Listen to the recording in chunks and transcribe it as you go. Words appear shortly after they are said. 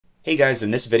Hey guys, in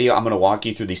this video I'm going to walk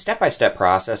you through the step-by-step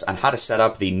process on how to set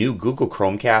up the new Google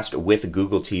Chromecast with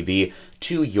Google TV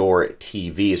to your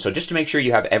TV. So just to make sure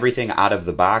you have everything out of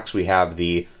the box, we have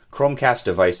the Chromecast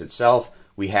device itself,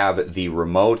 we have the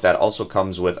remote that also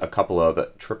comes with a couple of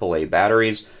AAA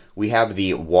batteries, we have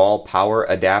the wall power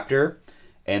adapter,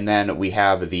 and then we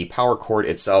have the power cord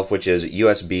itself, which is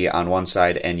USB on one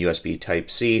side and USB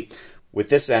Type-C, with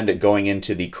this end going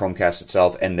into the Chromecast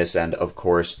itself and this end, of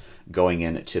course, going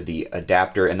into the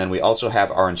adapter. And then we also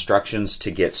have our instructions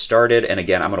to get started. And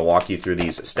again, I'm going to walk you through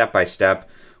these step by step,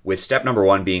 with step number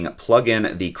one being plug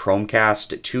in the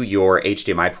Chromecast to your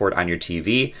HDMI port on your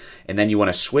TV. And then you want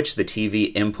to switch the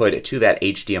TV input to that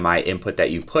HDMI input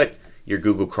that you put your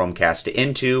Google Chromecast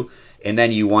into. And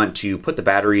then you want to put the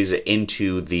batteries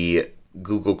into the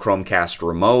Google Chromecast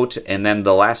remote. And then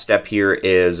the last step here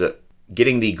is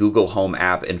getting the Google Home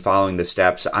app and following the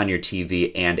steps on your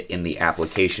TV and in the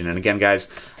application. And again,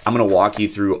 guys, I'm going to walk you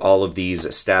through all of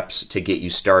these steps to get you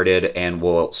started, and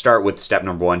we'll start with step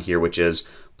number one here, which is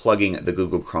plugging the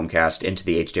Google Chromecast into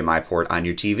the HDMI port on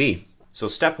your TV. So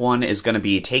step one is going to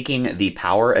be taking the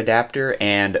power adapter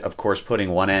and, of course, putting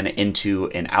one end into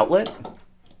an outlet,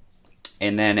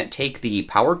 and then take the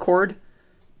power cord,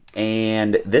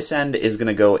 and this end is going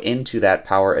to go into that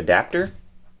power adapter.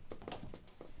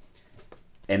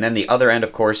 And then the other end,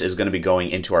 of course, is going to be going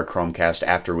into our Chromecast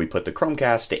after we put the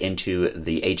Chromecast into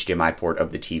the HDMI port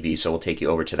of the TV. So we'll take you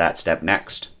over to that step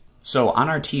next. So on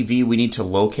our TV, we need to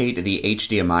locate the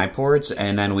HDMI ports,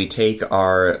 and then we take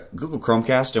our Google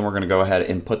Chromecast and we're going to go ahead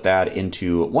and put that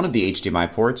into one of the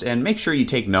HDMI ports, and make sure you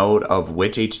take note of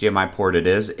which HDMI port it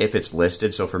is if it's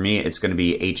listed. So for me, it's going to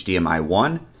be HDMI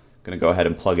 1. I'm going to go ahead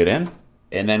and plug it in.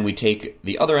 And then we take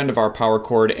the other end of our power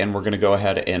cord and we're going to go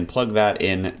ahead and plug that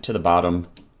in to the bottom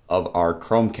of our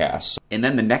Chromecast. And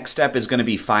then the next step is going to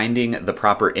be finding the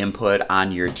proper input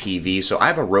on your TV. So I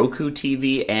have a Roku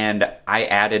TV and I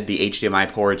added the HDMI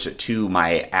ports to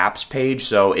my apps page.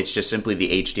 So it's just simply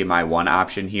the HDMI 1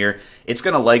 option here. It's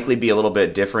going to likely be a little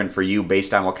bit different for you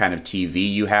based on what kind of TV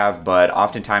you have, but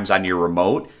oftentimes on your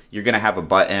remote, you're going to have a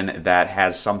button that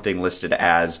has something listed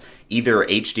as either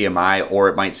HDMI, or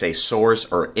it might say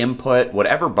source or input.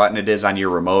 Whatever button it is on your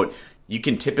remote, you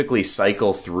can typically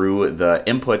cycle through the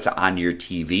inputs on your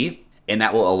TV, and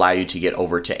that will allow you to get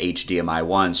over to HDMI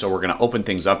 1. So we're going to open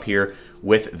things up here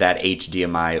with that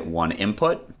HDMI 1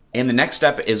 input. And the next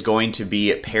step is going to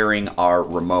be pairing our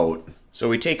remote. So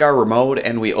we take our remote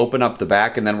and we open up the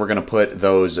back, and then we're going to put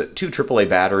those two AAA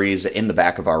batteries in the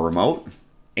back of our remote.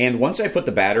 And once I put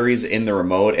the batteries in the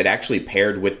remote, it actually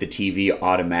paired with the TV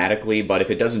automatically, but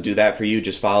if it doesn't do that for you,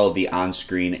 just follow the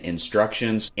on-screen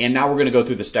instructions. And now we're going to go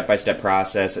through the step-by-step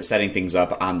process, setting things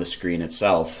up on the screen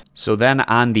itself. So then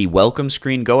on the welcome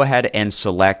screen, go ahead and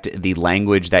select the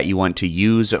language that you want to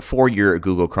use for your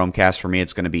Google Chromecast. For me,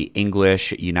 it's going to be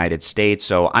English, United States.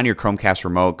 So on your Chromecast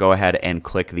remote, go ahead and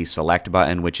click the select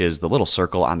button, which is the little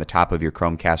circle on the top of your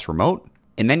Chromecast remote.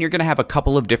 And then you're going to have a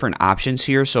couple of different options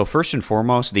here. So first and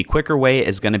foremost, the quicker way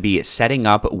is going to be setting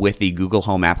up with the Google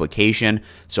Home application.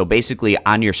 So basically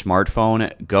on your smartphone,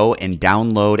 go and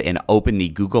download and open the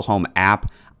Google Home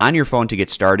app on your phone to get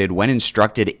started. When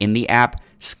instructed in the app,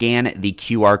 scan the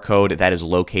QR code that is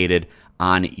located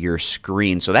on your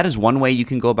screen. So that is one way you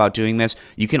can go about doing this.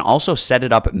 You can also set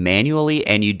it up manually,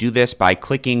 and you do this by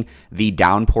clicking the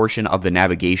down portion of the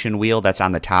navigation wheel that's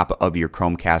on the top of your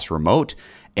Chromecast remote,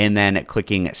 and then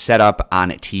clicking Setup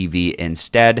on TV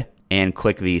instead, and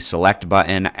click the Select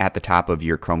button at the top of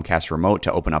your Chromecast remote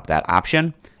to open up that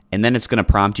option. And then it's going to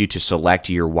prompt you to select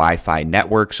your Wi-Fi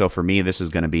network. So for me, this is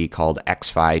going to be called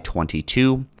XFi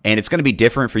 22, and it's going to be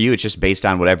different for you. It's just based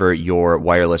on whatever your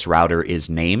wireless router is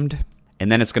named.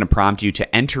 And then it's going to prompt you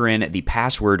to enter in the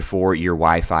password for your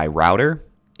Wi-Fi router.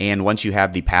 And once you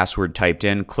have the password typed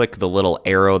in, click the little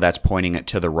arrow that's pointing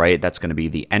to the right. That's going to be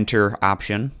the Enter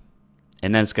option.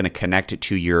 And then it's going to connect it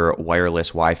to your wireless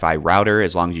Wi-Fi router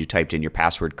as long as you typed in your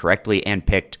password correctly and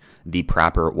picked the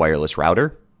proper wireless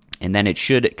router. And then it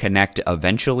should connect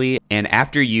eventually. And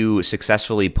after you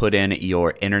successfully put in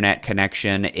your internet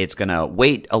connection, it's going to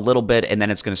wait a little bit, and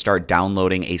then it's going to start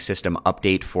downloading a system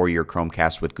update for your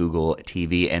Chromecast with Google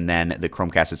TV. And then the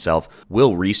Chromecast itself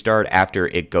will restart after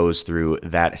it goes through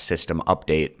that system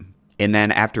update. And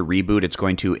then after reboot, it's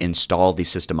going to install the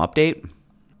system update.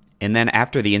 And then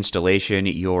after the installation,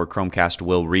 your Chromecast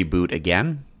will reboot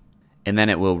again, and then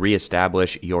it will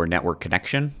reestablish your network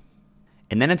connection.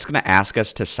 And then it's going to ask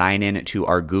us to sign in to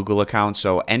our Google account.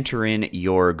 So enter in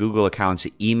your Google account's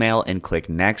email and click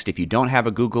next. If you don't have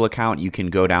a Google account, you can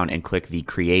go down and click the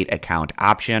create account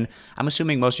option. I'm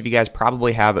assuming most of you guys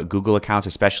probably have Google accounts,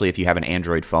 especially if you have an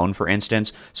Android phone, for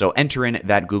instance. So enter in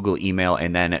that Google email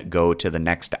and then go to the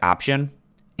next option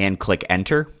and click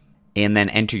enter. And then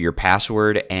enter your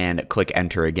password and click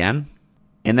enter again.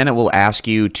 And then it will ask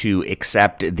you to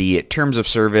accept the terms of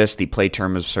service, the play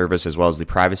terms of service, as well as the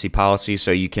privacy policy.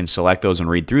 So you can select those and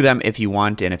read through them if you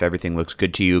want. And if everything looks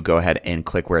good to you, go ahead and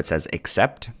click where it says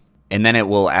accept. And then it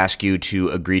will ask you to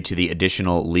agree to the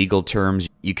additional legal terms.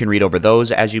 You can read over those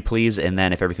as you please. And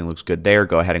then if everything looks good there,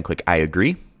 go ahead and click I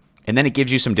agree. And then it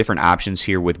gives you some different options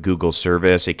here with Google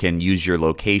Service. It can use your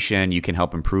location. You can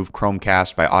help improve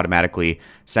Chromecast by automatically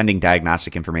sending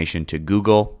diagnostic information to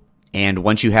Google. And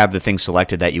once you have the thing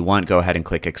selected that you want, go ahead and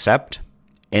click accept.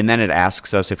 And then it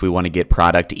asks us if we want to get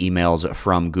product emails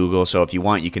from Google. So if you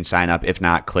want, you can sign up. If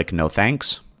not, click no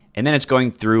thanks. And then it's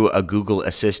going through a Google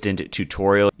Assistant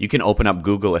tutorial. You can open up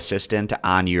Google Assistant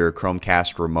on your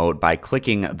Chromecast remote by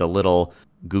clicking the little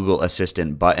Google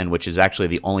Assistant button, which is actually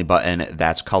the only button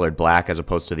that's colored black as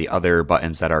opposed to the other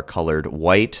buttons that are colored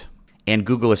white. And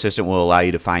Google Assistant will allow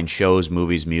you to find shows,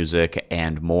 movies, music,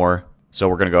 and more. So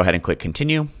we're going to go ahead and click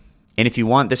continue. And if you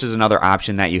want, this is another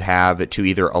option that you have to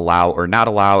either allow or not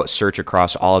allow search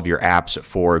across all of your apps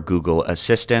for Google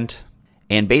Assistant.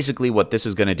 And basically what this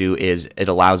is going to do is it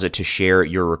allows it to share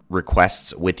your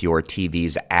requests with your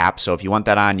TV's app. So if you want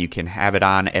that on, you can have it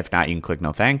on. If not, you can click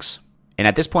no thanks. And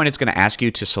at this point, it's going to ask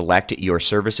you to select your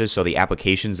services, so the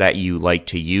applications that you like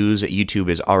to use. YouTube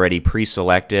is already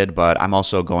pre-selected, but I'm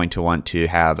also going to want to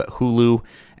have Hulu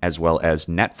as well as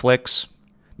Netflix.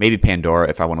 Maybe Pandora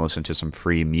if I want to listen to some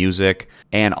free music,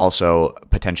 and also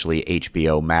potentially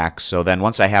HBO Max. So then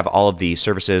once I have all of the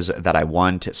services that I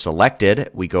want selected,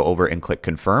 we go over and click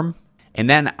confirm. And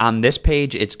then on this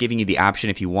page, it's giving you the option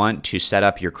if you want to set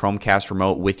up your Chromecast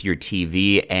remote with your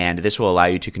TV, and this will allow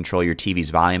you to control your TV's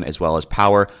volume as well as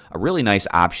power. A really nice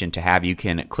option to have. You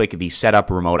can click the setup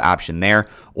remote option there,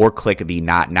 or click the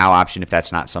not now option if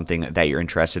that's not something that you're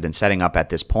interested in setting up at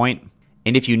this point.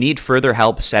 And if you need further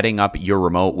help setting up your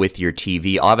remote with your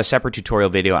TV, I'll have a separate tutorial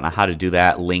video on how to do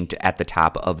that linked at the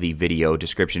top of the video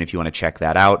description if you want to check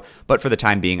that out. But for the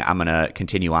time being, I'm going to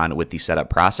continue on with the setup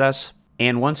process.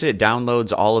 And once it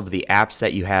downloads all of the apps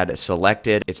that you had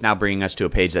selected, it's now bringing us to a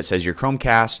page that says your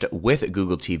Chromecast with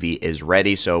Google TV is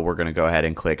ready. So we're going to go ahead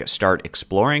and click Start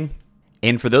Exploring.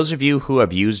 And for those of you who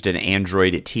have used an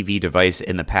Android TV device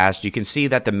in the past, you can see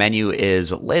that the menu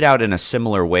is laid out in a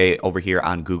similar way over here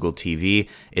on Google TV.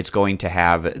 It's going to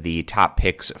have the top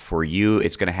picks for you.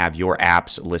 It's going to have your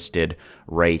apps listed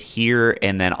right here,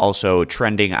 and then also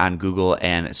trending on Google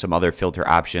and some other filter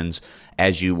options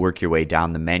as you work your way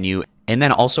down the menu. And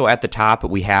then also at the top,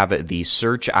 we have the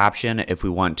search option if we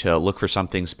want to look for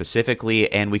something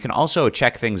specifically. And we can also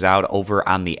check things out over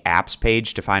on the apps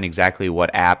page to find exactly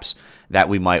what apps that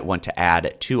we might want to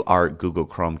add to our Google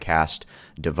Chromecast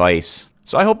device.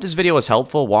 So I hope this video was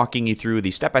helpful, walking you through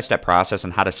the step-by-step process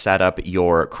on how to set up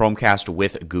your Chromecast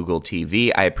with Google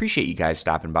TV. I appreciate you guys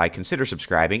stopping by. Consider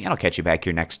subscribing, and I'll catch you back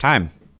here next time.